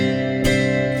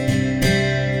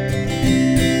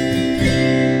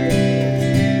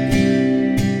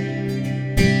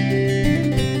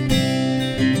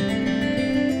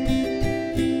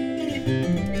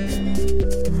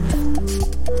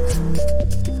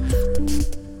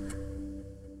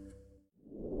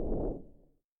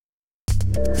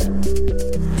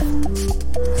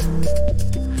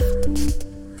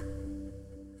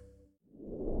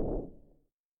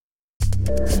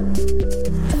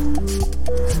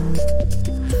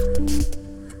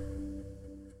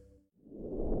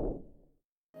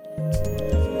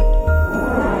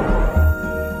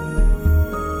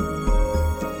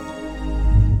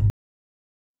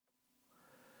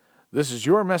This is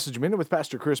your Message Minute with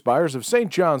Pastor Chris Byars of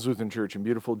St. John's Lutheran Church in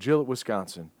beautiful Gillett,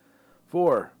 Wisconsin,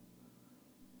 for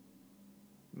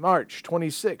March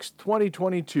 26,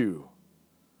 2022,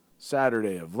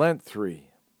 Saturday of Lent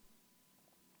 3.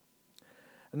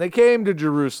 And they came to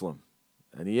Jerusalem,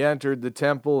 and he entered the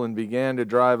temple and began to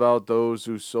drive out those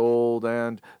who sold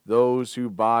and those who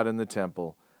bought in the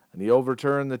temple. And he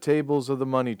overturned the tables of the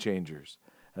money changers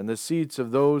and the seats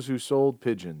of those who sold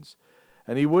pigeons.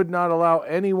 And he would not allow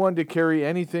anyone to carry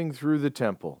anything through the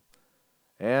temple.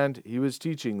 And he was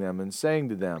teaching them and saying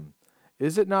to them,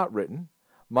 "Is it not written,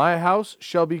 'My house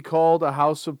shall be called a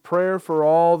house of prayer for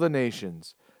all the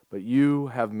nations,' but you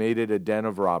have made it a den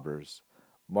of robbers."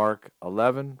 Mark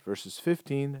 11, verses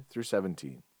 15 through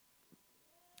 17.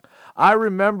 I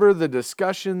remember the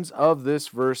discussions of this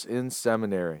verse in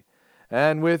seminary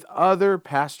and with other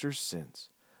pastors since.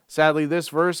 Sadly, this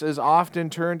verse is often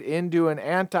turned into an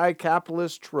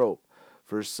anti-capitalist trope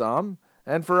for some,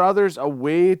 and for others a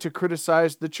way to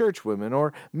criticize the churchwomen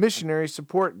or missionary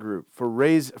support group for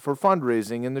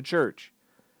fundraising in the church.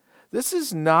 This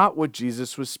is not what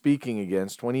Jesus was speaking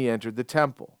against when he entered the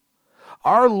temple.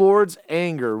 Our Lord's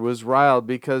anger was riled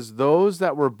because those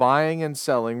that were buying and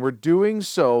selling were doing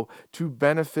so to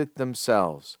benefit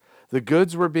themselves. The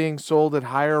goods were being sold at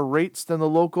higher rates than the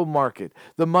local market.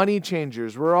 The money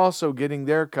changers were also getting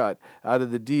their cut out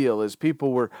of the deal as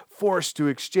people were forced to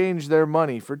exchange their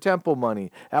money for temple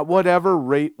money at whatever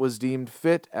rate was deemed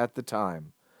fit at the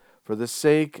time. For the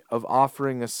sake of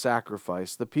offering a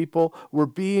sacrifice, the people were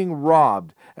being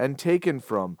robbed and taken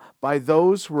from by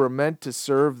those who were meant to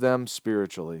serve them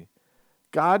spiritually.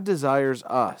 God desires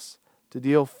us to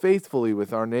deal faithfully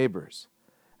with our neighbors,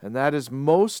 and that is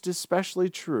most especially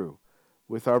true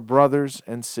with our brothers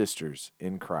and sisters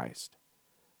in Christ.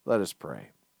 Let us pray.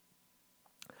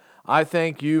 I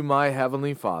thank you, my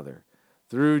heavenly Father,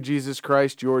 through Jesus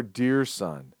Christ, your dear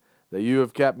Son, that you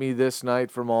have kept me this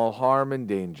night from all harm and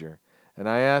danger, and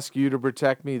I ask you to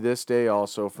protect me this day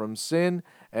also from sin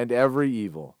and every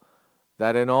evil,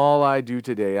 that in all I do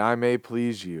today I may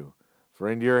please you. For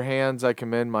into your hands I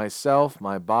commend myself,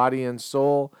 my body and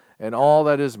soul, and all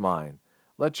that is mine.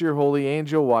 Let your holy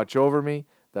angel watch over me,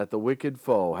 that the wicked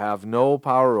foe have no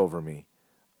power over me.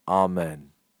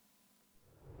 Amen.